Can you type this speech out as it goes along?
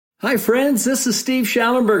Hi, friends. This is Steve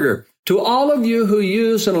Schallenberger. To all of you who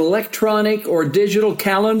use an electronic or digital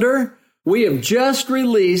calendar, we have just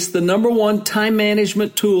released the #1 time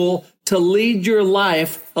management tool to lead your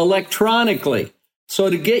life electronically.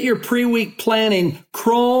 So to get your pre-week planning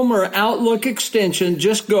Chrome or Outlook extension,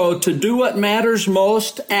 just go to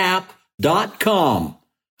dowhatmattersmostapp.com.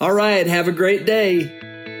 All right, have a great day.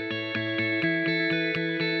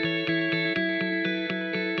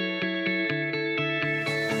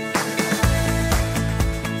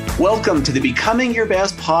 Welcome to the Becoming Your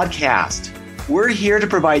Best podcast. We're here to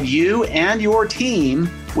provide you and your team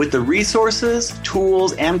with the resources,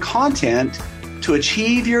 tools, and content to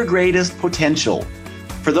achieve your greatest potential.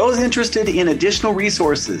 For those interested in additional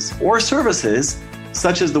resources or services,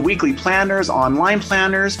 such as the weekly planners, online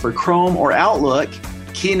planners for Chrome or Outlook,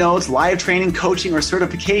 keynotes, live training, coaching, or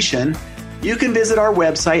certification, you can visit our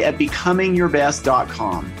website at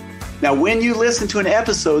becomingyourbest.com. Now, when you listen to an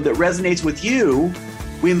episode that resonates with you,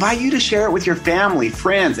 we invite you to share it with your family,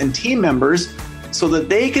 friends, and team members so that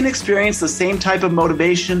they can experience the same type of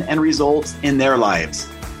motivation and results in their lives.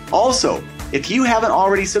 Also, if you haven't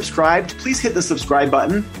already subscribed, please hit the subscribe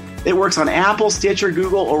button. It works on Apple, Stitcher,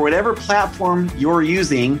 Google, or whatever platform you're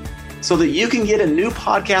using so that you can get a new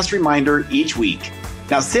podcast reminder each week.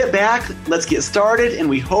 Now sit back, let's get started, and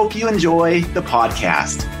we hope you enjoy the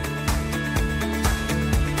podcast.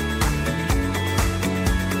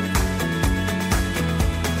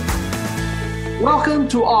 Welcome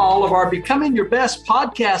to all of our Becoming Your Best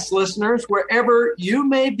podcast listeners, wherever you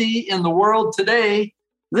may be in the world today.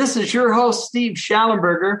 This is your host, Steve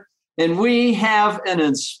Schallenberger, and we have an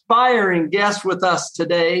inspiring guest with us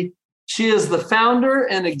today. She is the founder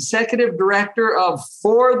and executive director of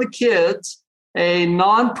For the Kids, a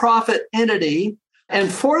nonprofit entity.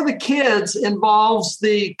 And For the Kids involves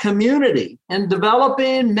the community in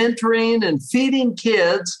developing, mentoring, and feeding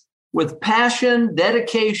kids with passion,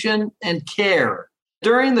 dedication, and care.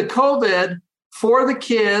 During the COVID, For the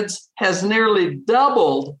Kids has nearly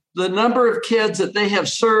doubled the number of kids that they have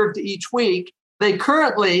served each week. They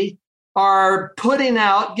currently are putting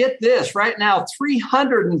out, get this, right now,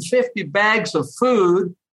 350 bags of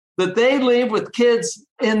food that they leave with kids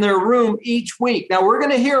in their room each week. Now, we're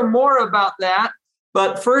going to hear more about that.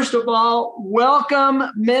 But first of all,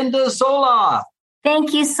 welcome, Minda Zoloff.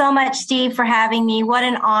 Thank you so much, Steve, for having me. What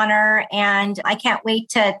an honor. And I can't wait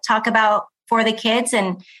to talk about For the Kids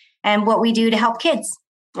and what we do to help kids.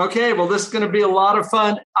 Okay, well, this is going to be a lot of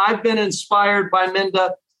fun. I've been inspired by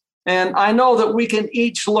Minda, and I know that we can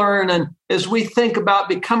each learn. And as we think about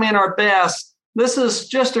becoming our best, this is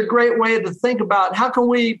just a great way to think about how can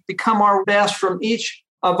we become our best from each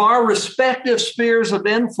of our respective spheres of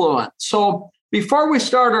influence. So before we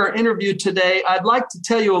start our interview today, I'd like to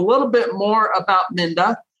tell you a little bit more about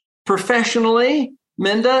Minda. Professionally,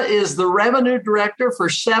 Minda is the revenue director for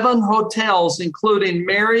 7 hotels, including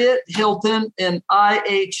Marriott, Hilton, and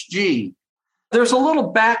IHG. There's a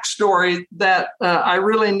little backstory that I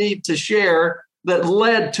really need to share that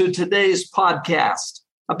led to today's podcast.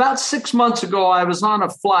 About 6 months ago, I was on a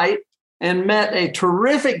flight and met a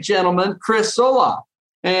terrific gentleman, Chris Zoloff.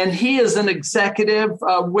 And he is an executive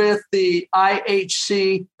with the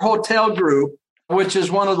IHG Hotel Group, which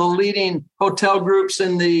is one of the leading hotel groups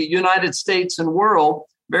in the United States and world,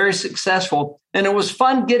 very successful. And it was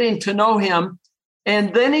fun getting to know him.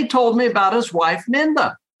 And then he told me about his wife,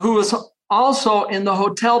 Minda, who was also in the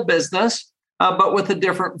hotel business, but with a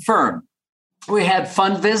different firm. We had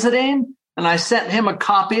fun visiting, and I sent him a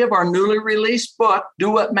copy of our newly released book,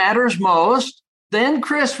 Do What Matters Most. Then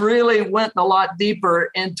Chris really went a lot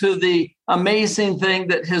deeper into the amazing thing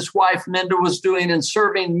that his wife, Minda, was doing in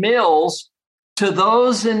serving meals to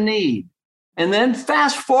those in need. And then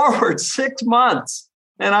fast forward 6 months,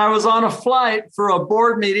 and I was on a flight for a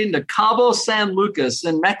board meeting to Cabo San Lucas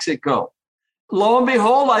in Mexico. Lo and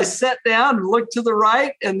behold, I sat down and looked to the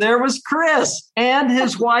right, and there was Chris and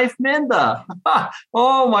his wife, Minda.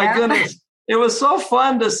 Oh, my goodness. It was so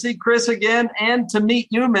fun to see Chris again and to meet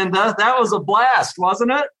you, Minda. That was a blast,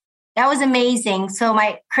 wasn't it? That was amazing. So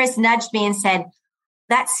Chris nudged me and said,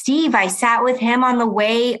 "That's Steve. I sat with him on the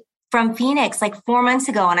way from Phoenix like 4 months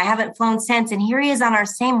ago, and I haven't flown since. And here he is on our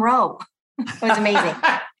same row." It was amazing.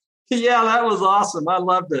 Yeah, that was awesome. I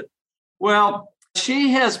loved it. Well, she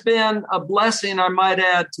has been a blessing, I might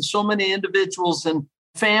add, to so many individuals and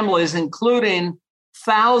families, including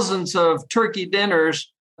thousands of turkey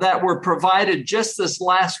dinners that were provided just this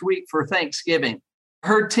last week for Thanksgiving.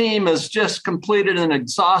 Her team has just completed an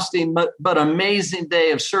exhausting but amazing day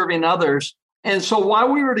of serving others. And so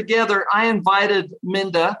while we were together, I invited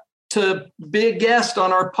Minda to be a guest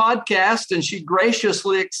on our podcast, and she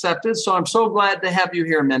graciously accepted. So I'm so glad to have you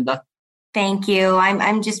here, Minda. Thank you.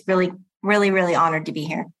 I'm just really, really, really honored to be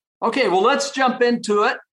here. Okay, well, let's jump into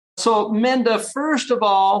it. So, Minda, first of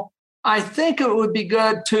all, I think it would be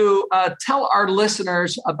good to tell our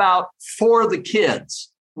listeners about For the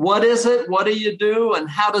Kids. What is it? What do you do? And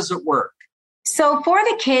how does it work? So For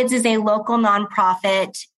the Kids is a local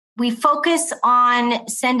nonprofit. We focus on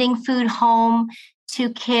sending food home to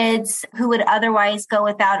kids who would otherwise go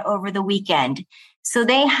without over the weekend. So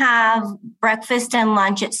they have breakfast and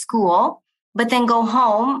lunch at school, but then go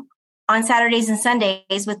home on Saturdays and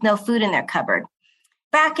Sundays with no food in their cupboard.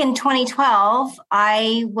 Back in 2012,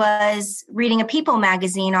 I was reading a People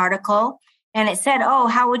magazine article, and it said, "Oh,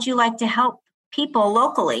 how would you like to help people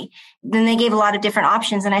locally?" Then they gave a lot of different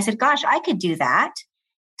options, and I said, "Gosh, I could do that."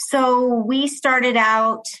 So we started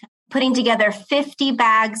out putting together 50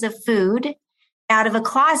 bags of food out of a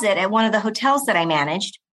closet at one of the hotels that I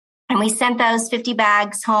managed. And we sent those 50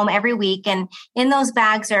 bags home every week. And in those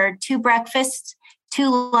bags are 2 breakfasts,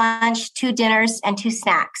 2 lunch, 2 dinners, and 2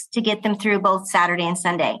 snacks to get them through both Saturday and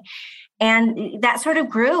Sunday. And that sort of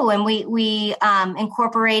grew. And we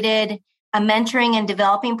incorporated a mentoring and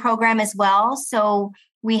developing program as well. So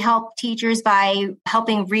we help teachers by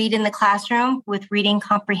helping read in the classroom with reading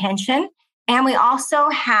comprehension. And we also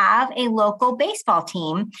have a local baseball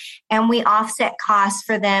team, and we offset costs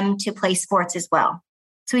for them to play sports as well.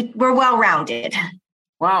 So we're well-rounded.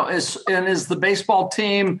 Wow. Is the baseball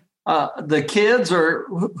team the kids, or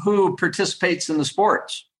who participates in the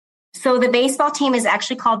sports? So the baseball team is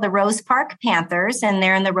actually called the Rose Park Panthers, and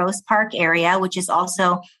they're in the Rose Park area, which is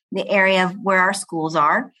also the area where our schools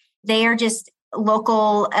are. They are just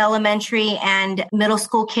local elementary and middle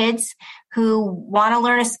school kids who want to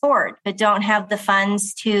learn a sport but don't have the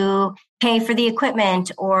funds to pay for the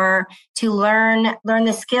equipment or to learn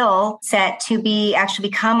the skill set to actually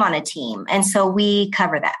become on a team. And so we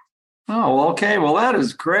cover that. Oh, okay. Well, that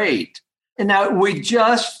is great. And now we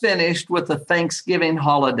just finished with the Thanksgiving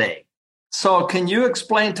holiday. So can you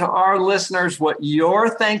explain to our listeners what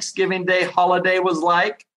your Thanksgiving Day holiday was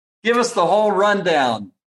like? Give us the whole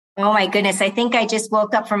rundown. Oh my goodness. I think I just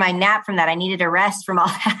woke up from my nap from that. I needed a rest from all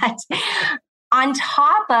that. On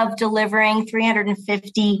top of delivering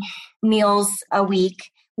 350 meals a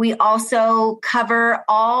week, we also cover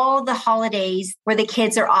all the holidays where the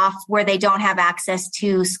kids are off, where they don't have access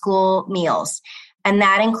to school meals. And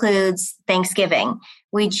that includes Thanksgiving.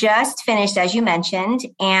 We just finished, as you mentioned,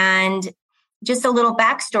 and just a little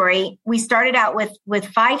backstory. We started out with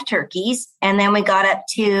 5 turkeys, and then we got up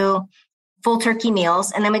to full turkey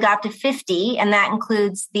meals. And then we got up to 50, and that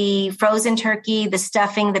includes the frozen turkey, the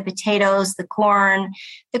stuffing, the potatoes, the corn,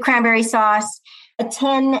 the cranberry sauce, a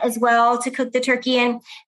tin as well to cook the turkey in.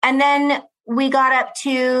 And then we got up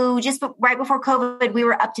to, just right before COVID, we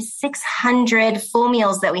were up to 600 full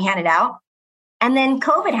meals that we handed out. And then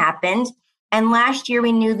COVID happened. And last year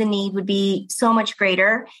we knew the need would be so much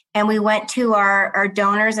greater. And we went to our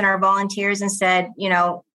donors and our volunteers and said,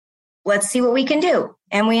 let's see what we can do.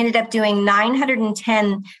 And we ended up doing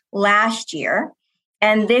 910 last year.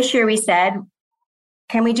 And this year we said,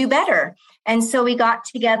 can we do better? And so we got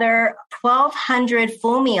together 1,200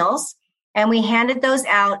 full meals, and we handed those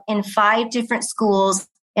out in 5 different schools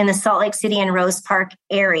in the Salt Lake City and Rose Park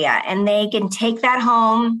area. And they can take that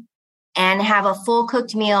home and have a full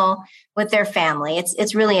cooked meal with their family.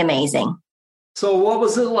 It's really amazing. So what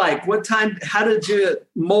was it like? How did you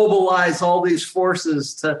mobilize all these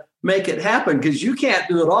forces to make it happen? Because you can't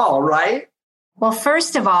do it all, right? Well,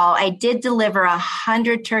 first of all, I did deliver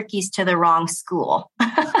 100 turkeys to the wrong school. So,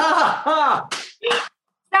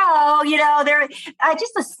 there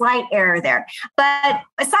just a slight error there. But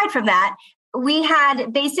aside from that, we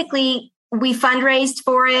fundraised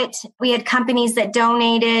for it. We had companies that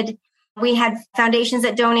donated. We had foundations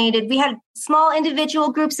that donated. We had small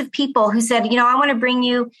individual groups of people who said, I want to bring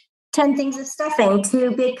you 10 things of stuffing,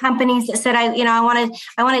 to big companies that said, I want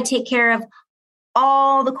to take care of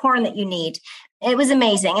all the corn that you need. It was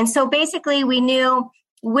amazing. And so basically we knew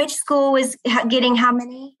which school was getting how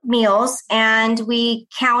many meals, and we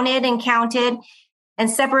counted and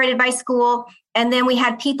separated by school. And then we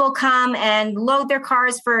had people come and load their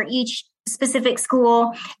cars for each specific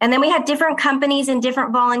school. And then we had different companies and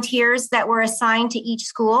different volunteers that were assigned to each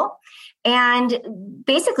school. And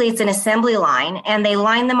basically it's an assembly line, and they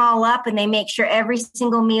line them all up and they make sure every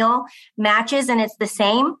single meal matches and it's the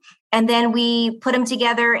same. And then we put them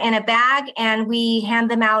together in a bag and we hand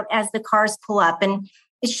them out as the cars pull up. And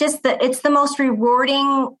it's the most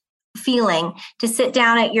rewarding feeling to sit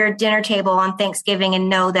down at your dinner table on Thanksgiving and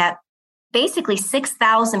know that basically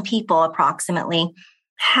 6,000 people approximately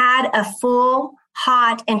had a full,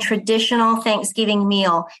 hot, and traditional Thanksgiving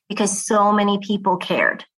meal because so many people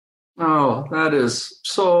cared. Oh, that is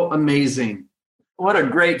so amazing. What a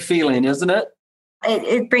great feeling, isn't it?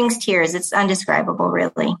 It brings tears. It's undescribable,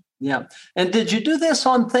 really. Yeah. And did you do this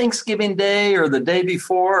on Thanksgiving Day or the day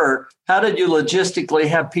before? Or how did you logistically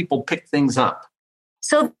have people pick things up?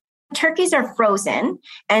 So turkeys are frozen.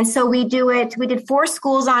 And so we did 4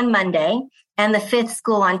 schools on Monday and the 5th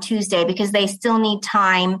school on Tuesday because they still need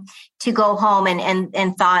time to go home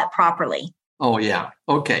and thaw it properly. Oh, yeah.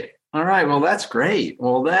 Okay. All right. Well, that's great.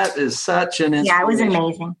 Well, that is such an inspiration. Yeah, it was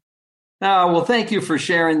amazing. Well, thank you for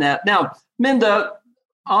sharing that. Now, Minda,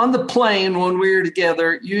 on the plane when we were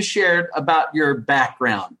together, you shared about your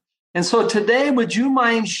background. And so today, would you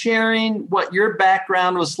mind sharing what your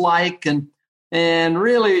background was like and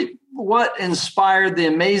really what inspired the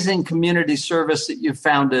amazing community service that you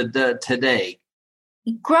founded today?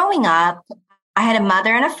 Growing up, I had a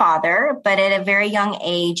mother and a father, but at a very young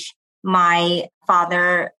age, my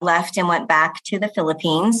father left and went back to the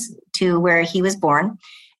Philippines to where he was born.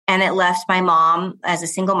 And it left my mom as a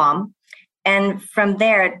single mom. And from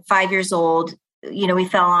there, at 5 years old, we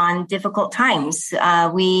fell on difficult times.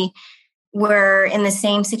 We were in the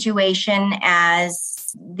same situation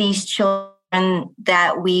as these children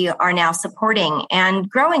that we are now supporting. And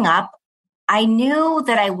growing up, I knew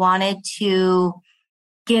that I wanted to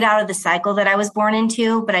get out of the cycle that I was born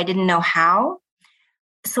into, but I didn't know how.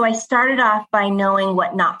 So I started off by knowing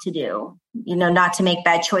what not to do, not to make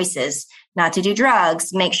bad choices, not to do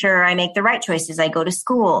drugs, make sure I make the right choices. I go to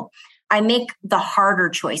school. I make the harder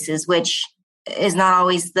choices, which is not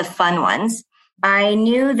always the fun ones. I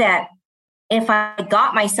knew that if I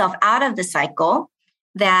got myself out of the cycle,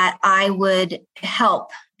 that I would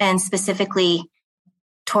help, and specifically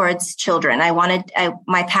towards children.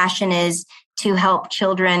 My passion is to help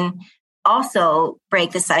children also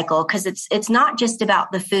break the cycle, because it's not just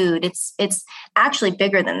about the food. It's actually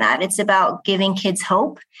bigger than that. It's about giving kids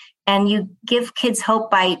hope, and you give kids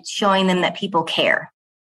hope by showing them that people care.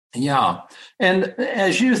 Yeah. And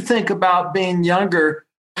as you think about being younger,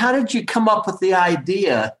 how did you come up with the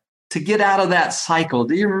idea to get out of that cycle?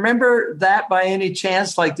 Do you remember that by any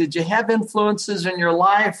chance? Like, did you have influences in your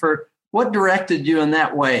life, or what directed you in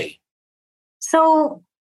that way? So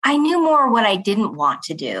I knew more what I didn't want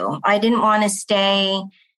to do. I didn't want to stay.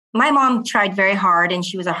 My mom tried very hard, and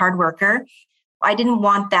she was a hard worker. I didn't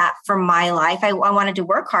want that for my life. I wanted to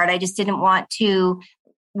work hard. I just didn't want to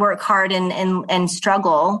work hard and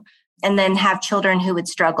struggle and then have children who would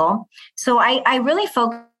struggle. So I really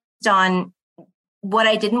focused on what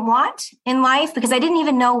I didn't want in life, because I didn't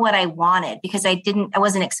even know what I wanted, because I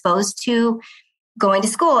wasn't exposed to going to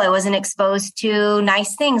school. I wasn't exposed to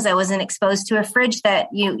nice things. I wasn't exposed to a fridge that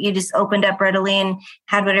you just opened up readily and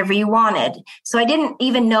had whatever you wanted. So I didn't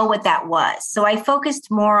even know what that was. So I focused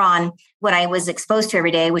more on what I was exposed to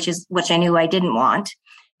every day, which I knew I didn't want.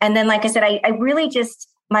 And then, like I said, I really just,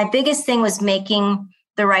 my biggest thing was making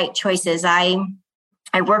the right choices. I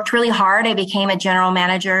worked really hard. I became a general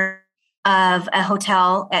manager of a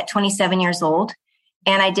hotel at 27 years old.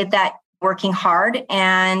 And I did that working hard,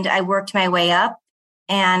 and I worked my way up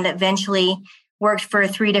and eventually worked for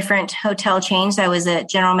 3 different hotel chains. I was a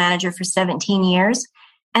general manager for 17 years.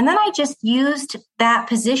 And then I just used that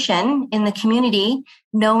position in the community,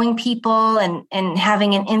 knowing people and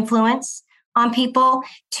having an influence on people,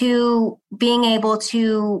 to being able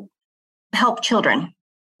to help children.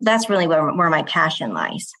 That's really where my passion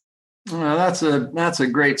lies. Well, that's a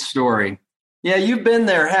great story. Yeah, you've been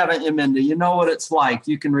there, haven't you, Minda? You know what it's like.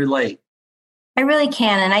 You can relate. I really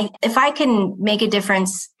can. And if I can make a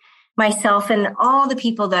difference myself and all the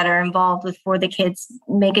people that are involved with For the Kids,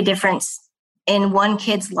 make a difference in one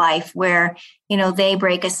kid's life where, they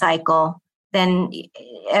break a cycle, then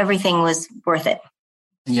everything was worth it.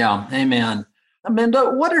 Yeah, amen.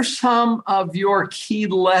 Minda, what are some of your key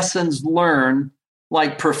lessons learned,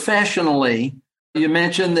 like professionally? You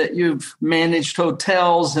mentioned that you've managed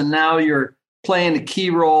hotels, and now you're playing a key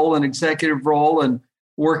role, an executive role, and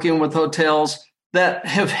working with hotels, that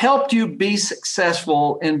have helped you be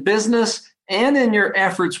successful in business and in your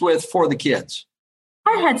efforts with For the Kids.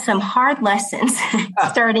 I had some hard lessons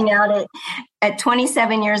starting out at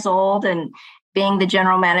 27 years old and being the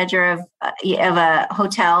general manager of a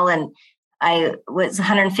hotel. And I was a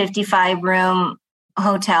 155 room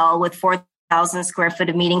hotel with 4,000 square foot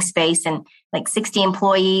of meeting space and like 60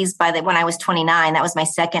 employees when I was 29. That was my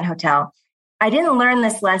second hotel. I didn't learn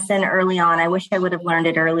this lesson early on. I wish I would have learned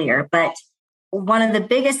it earlier. But one of the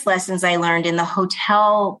biggest lessons I learned in the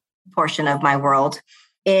hotel portion of my world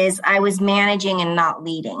is I was managing and not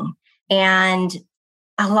leading. And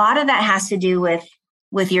a lot of that has to do with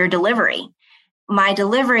with your delivery. My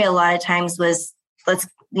delivery a lot of times was,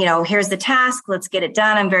 here's the task, let's get it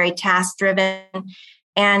done. I'm very task driven.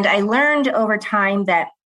 And I learned over time that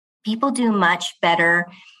people do much better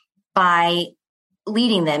by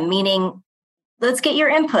leading them, meaning let's get your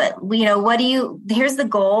input. Here's the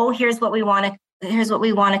goal. Here's what we want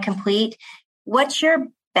to complete. What's your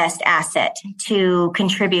best asset to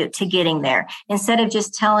contribute to getting there? Instead of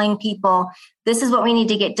just telling people, this is what we need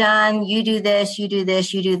to get done. You do this, you do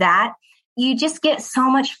this, you do that. You just get so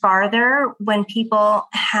much farther when people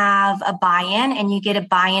have a buy-in, and you get a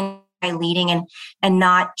buy-in by leading and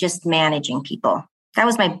not just managing people. That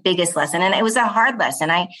was my biggest lesson. And it was a hard lesson.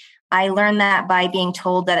 I learned that by being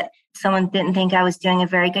told that someone didn't think I was doing a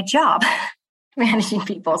very good job managing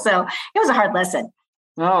people. So it was a hard lesson.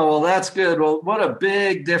 Oh, well, that's good. Well, what a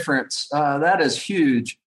big difference. That is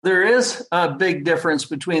huge. There is a big difference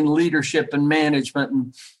between leadership and management.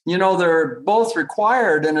 And, they're both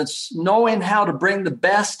required, and it's knowing how to bring the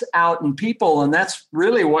best out in people. And that's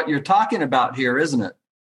really what you're talking about here, isn't it?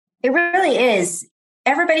 It really is.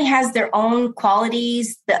 Everybody has their own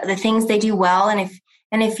qualities, the things they do well.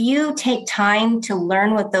 And if you take time to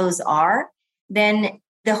learn what those are, then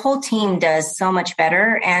the whole team does so much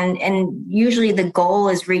better. And usually the goal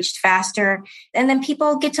is reached faster. And then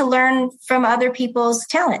people get to learn from other people's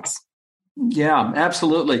talents. Yeah,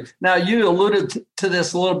 absolutely. Now, you alluded to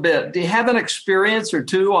this a little bit. Do you have an experience or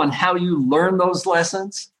two on how you learn those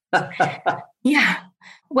lessons? Yeah.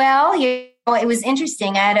 Well, it was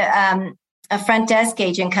interesting. I had a front desk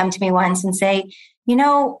agent come to me once and say,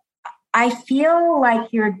 I feel like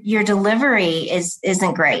your delivery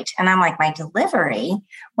isn't great. And I'm like, my delivery?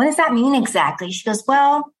 What does that mean exactly? She goes,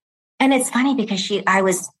 well, and it's funny because she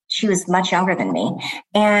was much younger than me.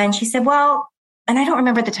 And she said, well, and I don't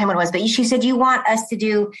remember at the time what it was, but she said, you want us to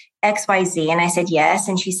do X, Y, Z? And I said, yes.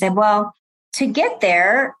 And she said, well, to get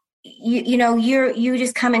there, you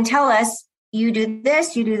just come and tell us, you do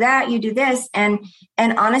this, you do that, you do this. And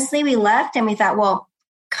honestly, we left and we thought, well,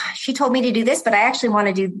 gosh, she told me to do this, but I actually want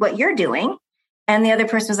to do what you're doing. And the other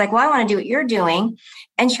person was like, well, I want to do what you're doing.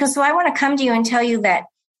 And she goes, so I want to come to you and tell you that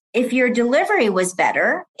if your delivery was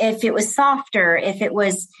better, if it was softer, if it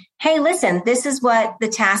was, hey, listen, this is what the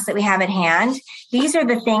tasks that we have at hand. These are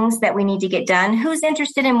the things that we need to get done. Who's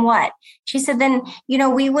interested in what? She said, then,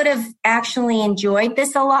 we would have actually enjoyed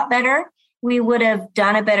this a lot better. We would have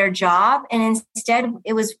done a better job. And instead,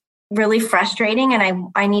 it was really frustrating. And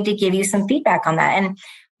I need to give you some feedback on that. And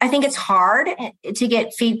I think it's hard to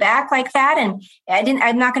get feedback like that. And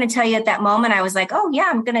I'm not going to tell you at that moment, I was like, oh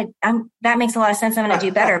yeah, that makes a lot of sense. I'm going to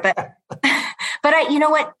do better. But you know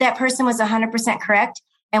what? That person was 100% correct.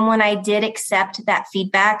 And when I did accept that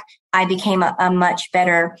feedback, I became a much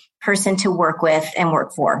better person to work with and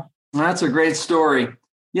work for. That's a great story.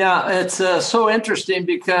 Yeah. It's so interesting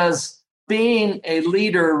because being a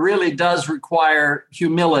leader really does require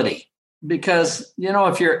humility. Because,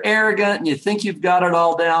 if you're arrogant and you think you've got it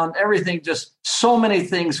all down, so many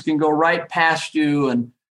things can go right past you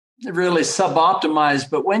and really suboptimize.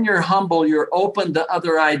 But when you're humble, you're open to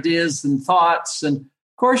other ideas and thoughts. And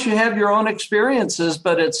of course, you have your own experiences,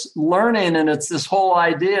 but it's learning. And it's this whole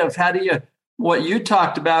idea of what you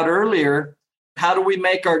talked about earlier, how do we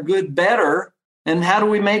make our good better? And how do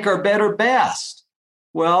we make our better best?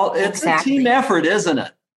 Well, it's exactly. A team effort, isn't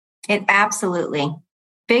it? It absolutely.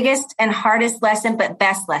 Biggest and hardest lesson, but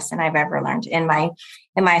best lesson I've ever learned in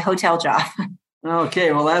my hotel job.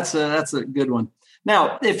 Okay, well, that's a good one.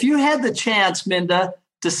 Now, if you had the chance, Minda,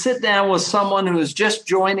 to sit down with someone who is just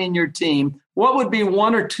joining your team, what would be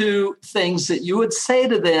one or two things that you would say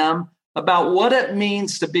to them about what it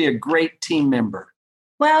means to be a great team member?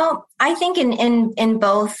 Well, I think in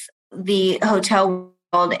both the hotel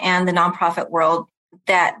world and the nonprofit world,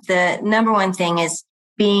 that the number one thing is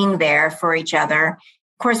being there for each other.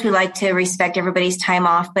 Of course, we like to respect everybody's time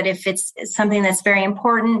off, but if it's something that's very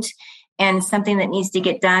important and something that needs to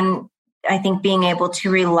get done, I think being able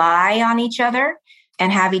to rely on each other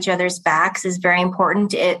and have each other's backs is very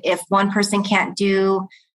important. If one person can't do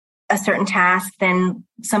a certain task, then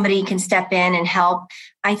somebody can step in and help.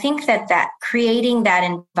 I think that creating that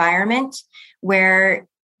environment where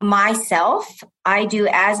I do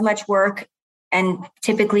as much work and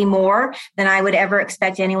typically more than I would ever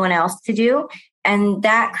expect anyone else to do. And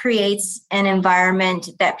that creates an environment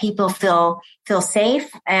that people feel safe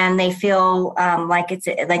and they feel like it's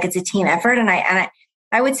a team effort. And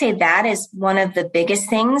I would say that is one of the biggest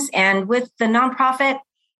things. And with the nonprofit,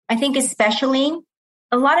 I think especially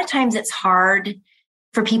a lot of times it's hard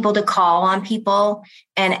for people to call on people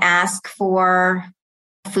and ask for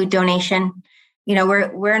a food donation. we're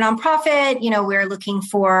a nonprofit, we're looking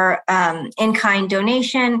for in-kind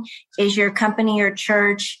donation. Is your company or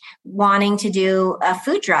church wanting to do a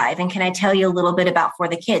food drive? And can I tell you a little bit about For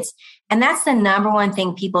the Kids? And that's the number one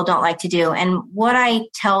thing people don't like to do. And what I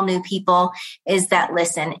tell new people is that,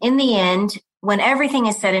 listen, in the end, when everything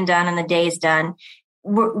is said and done and the day is done,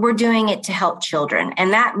 we're doing it to help children.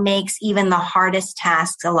 And that makes even the hardest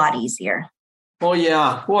tasks a lot easier. Oh,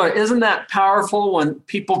 yeah. Boy, isn't that powerful when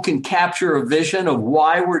people can capture a vision of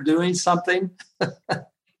why we're doing something?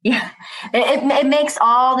 Yeah, it makes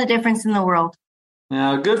all the difference in the world.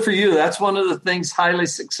 Yeah, good for you. That's one of the things highly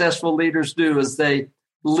successful leaders do, is they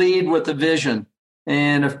lead with a vision.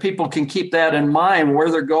 And if people can keep that in mind, where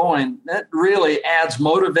they're going, that really adds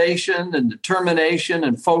motivation and determination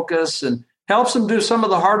and focus and helps them do some of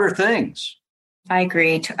the harder things. I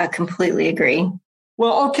agree. I completely agree.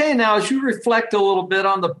 Well, okay, now as you reflect a little bit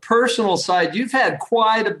on the personal side, you've had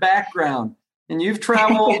quite a background and you've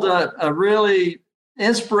traveled a really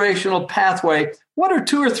inspirational pathway. What are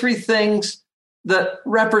 2 or 3 things that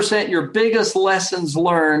represent your biggest lessons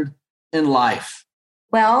learned in life?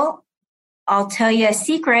 Well, I'll tell you a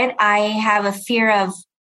secret. I have a fear of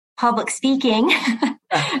public speaking,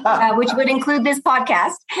 which would include this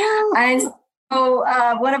podcast. And so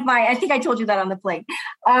I think I told you that on the plane.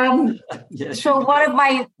 Yes, so one of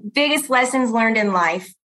my biggest lessons learned in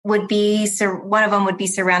life would be, one of them would be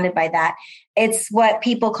surrounded by that. It's what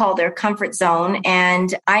people call their comfort zone.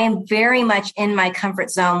 And I am very much in my comfort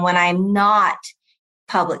zone when I'm not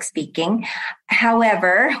public speaking.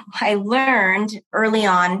 However, I learned early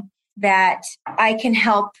on that I can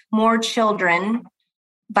help more children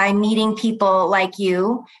by meeting people like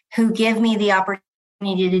you who give me the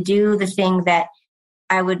opportunity to do the thing that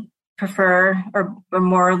I would prefer or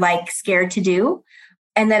more like scared to do.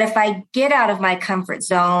 And that if I get out of my comfort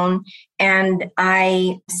zone and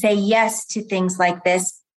I say yes to things like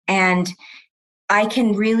this, and I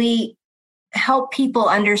can really help people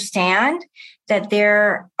understand that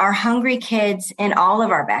there are hungry kids in all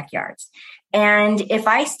of our backyards. And if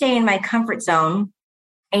I stay in my comfort zone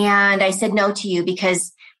and I said no to you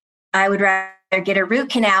because I would rather get a root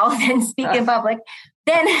canal than speak in public,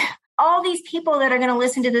 then all these people that are going to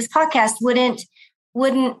listen to this podcast wouldn't,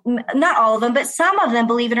 not all of them, but some of them,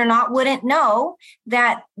 believe it or not, wouldn't know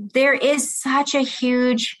that there is such a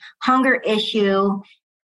huge hunger issue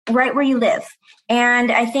right where you live.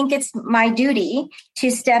 And I think it's my duty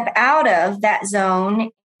to step out of that zone.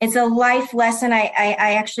 It's a life lesson I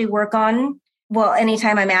actually work on, well,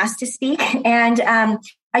 anytime I'm asked to speak. And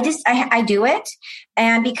I do it.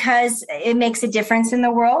 And because it makes a difference in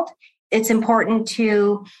the world, it's important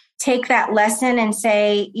to take that lesson and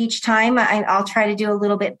say, each time I'll try to do a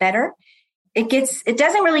little bit better. It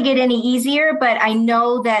doesn't really get any easier, but I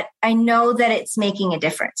know that it's making a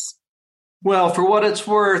difference. Well, for what it's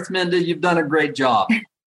worth, Minda, you've done a great job.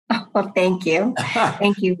 Well, thank you.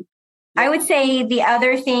 Thank you. I would say the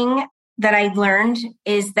other thing that I've learned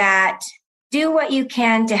is that do what you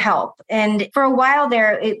can to help. And for a while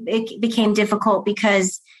there, it became difficult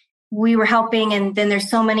because we were helping and then there's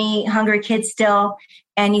so many hungry kids still.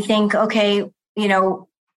 And you think, okay,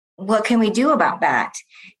 what can we do about that?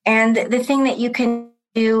 And the thing that you can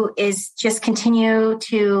do is just continue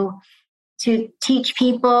to teach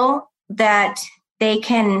people that they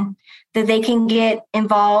can get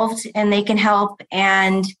involved and they can help.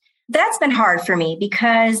 And that's been hard for me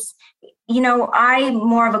because, I'm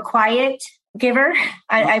more of a quiet giver.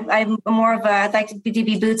 I'm more of I like to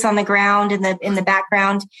be boots on the ground in the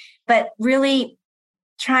background, but really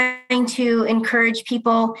trying to encourage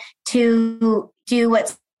people to do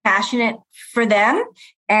what's passionate for them.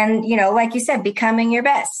 And, like you said, becoming your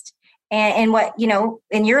best and what,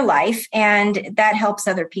 in your life. And that helps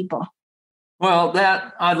other people. Well,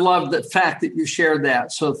 I love the fact that you shared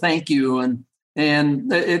that. So thank you.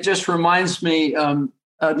 And it just reminds me,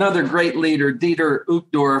 another great leader, Dieter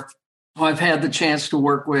Uchtdorf, who I've had the chance to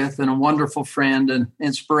work with and a wonderful friend and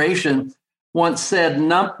inspiration, once said,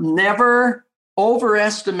 never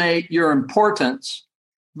overestimate your importance,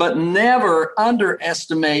 but never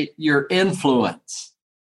underestimate your influence.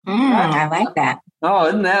 I like that. Oh,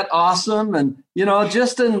 isn't that awesome? And,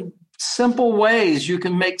 just in simple ways, you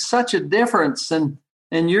can make such a difference.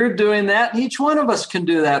 And you're doing that. Each one of us can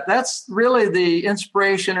do that. That's really the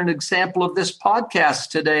inspiration and example of this podcast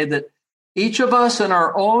today, that each of us in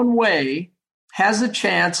our own way has a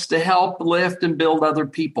chance to help lift and build other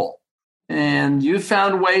people. And you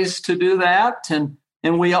found ways to do that. And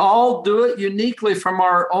we all do it uniquely from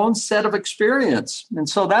our own set of experience. And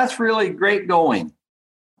so that's really great going.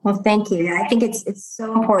 Well, thank you. I think it's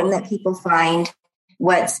so important that people find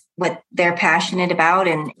what they're passionate about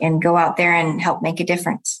and go out there and help make a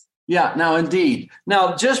difference. Yeah, now indeed.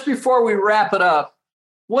 Now, just before we wrap it up,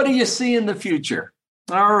 what do you see in the future?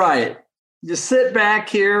 All right. You sit back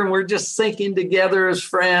here and we're just thinking together as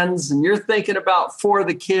friends, and you're thinking about For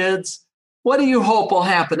the Kids. What do you hope will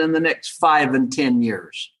happen in the next 5 and 10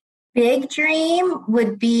 years? Big dream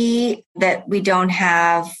would be that we don't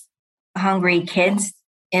have hungry kids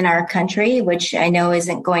in our country, which I know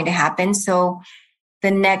isn't going to happen. So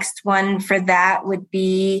the next one for that would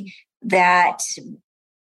be that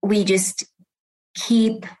we just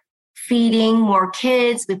keep feeding more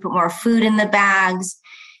kids. We put more food in the bags.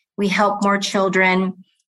 We help more children.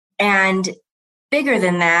 And bigger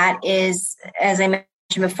than that is, as I mentioned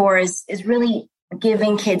before, is really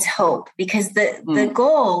giving kids hope, because the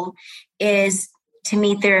goal is to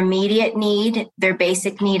meet their immediate need, their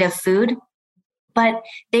basic need of food. But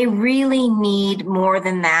they really need more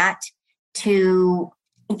than that to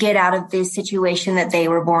get out of the situation that they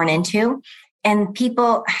were born into. And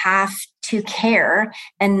people have to care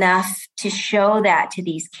enough to show that to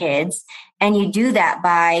these kids. And you do that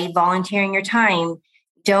by volunteering your time,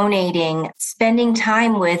 donating, spending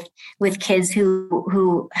time with kids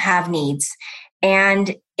who have needs.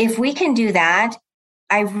 And if we can do that,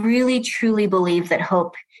 I really, truly believe that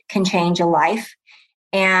hope can change a life,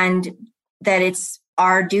 and that it's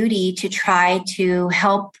our duty to try to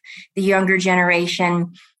help the younger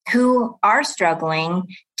generation who are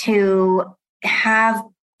struggling to have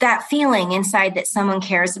that feeling inside that someone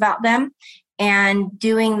cares about them, and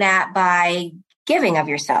doing that by giving of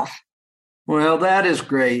yourself. Well, that is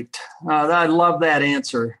great. I love that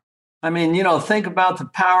answer. I mean, think about the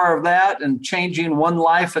power of that, and changing one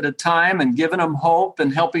life at a time and giving them hope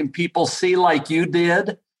and helping people see, like you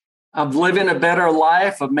did, of living a better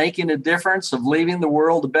life, of making a difference, of leaving the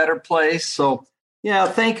world a better place. So, yeah,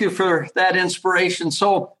 thank you for that inspiration.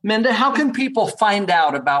 So, Minda, how can people find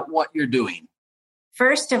out about what you're doing?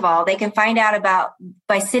 First of all, they can find out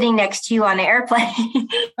by sitting next to you on an airplane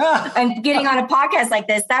and getting on a podcast like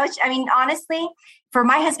this. Honestly, for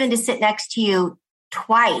my husband to sit next to you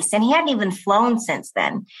twice, and he hadn't even flown since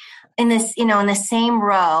then, in the same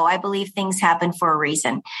row, I believe things happen for a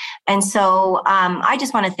reason. And so I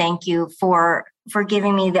just want to thank you for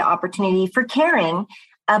giving me the opportunity, for caring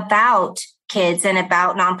about kids and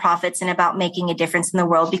about nonprofits and about making a difference in the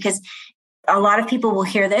world, because a lot of people will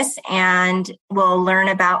hear this and will learn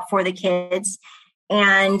about For the Kids.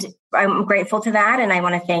 And I'm grateful to that. And I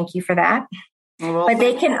want to thank you for that. Well, but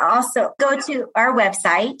they can also go to our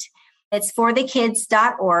website. It's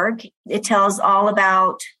forthekids.org. It tells all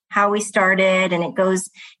about how we started, and it goes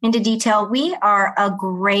into detail. We are a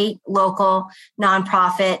great local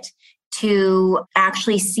nonprofit to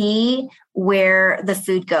actually see where the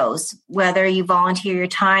food goes. Whether you volunteer your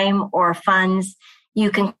time or funds, you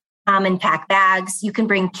can come and pack bags. You can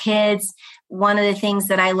bring kids. One of the things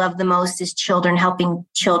that I love the most is children helping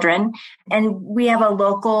children. And we have a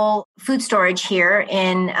local food storage here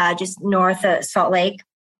in just north of Salt Lake.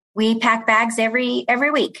 We pack bags every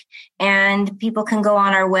week, and people can go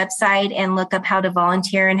on our website and look up how to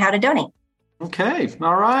volunteer and how to donate. Okay.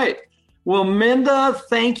 All right. Well, Minda,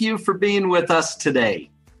 thank you for being with us today.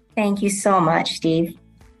 Thank you so much, Steve.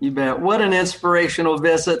 You bet. What an inspirational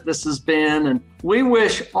visit this has been. And we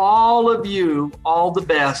wish all of you all the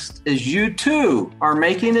best, as you too are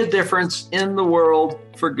making a difference in the world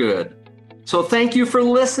for good. So thank you for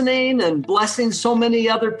listening and blessing so many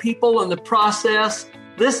other people in the process.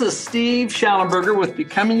 This is Steve Schallenberger with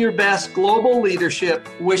Becoming Your Best Global Leadership,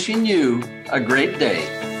 wishing you a great day.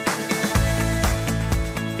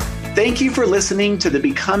 Thank you for listening to the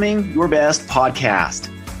Becoming Your Best podcast.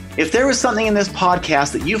 If there was something in this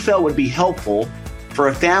podcast that you felt would be helpful for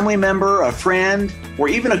a family member, a friend, or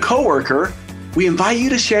even a coworker, we invite you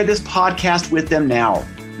to share this podcast with them now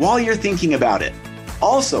while you're thinking about it.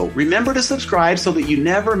 Also, remember to subscribe so that you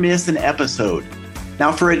never miss an episode.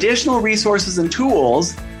 Now, for additional resources and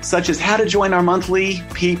tools, such as how to join our monthly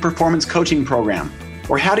peak performance coaching program,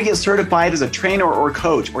 or how to get certified as a trainer or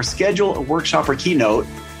coach, or schedule a workshop or keynote,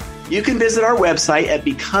 you can visit our website at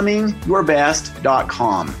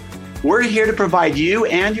becomingyourbest.com. We're here to provide you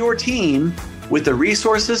and your team with the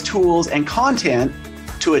resources, tools, and content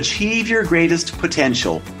to achieve your greatest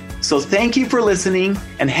potential. So thank you for listening,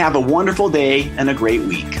 and have a wonderful day and a great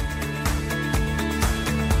week.